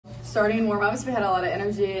starting warm-ups, we had a lot of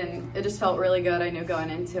energy and it just felt really good. I knew going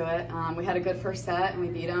into it. We had a good first set and we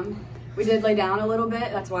beat them. We did lay down a little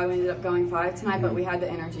bit. That's why we ended up going 5 tonight, but we had the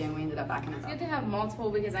energy and we ended up backing it up. It's good to have multiple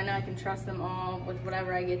because I know I can trust them all with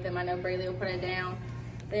whatever I get them. I know Braley will put it down.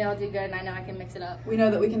 They all do good and I know I can mix it up. We know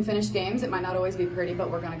that we can finish games. It might not always be pretty, but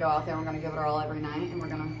we're going to go out there and we're going to give it our all every night and we're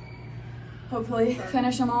going to hopefully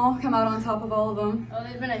finish them all, come out on top of all of them. Oh,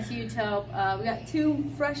 they've been a huge help. We got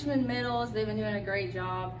 2 freshman middles. They've been doing a great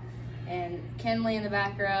job. And Kenley in the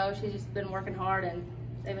back row, she's just been working hard and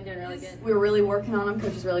they've been doing really good. We were really working on them.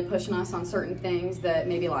 Coach is really pushing us on certain things that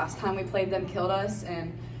maybe last time we played them killed us.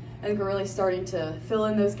 And I think we're really starting to fill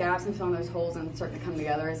in those gaps and fill in those holes and starting to come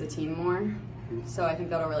together as a team more. So I think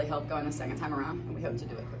that'll really help going the second time around. And we hope to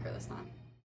do it quicker this time.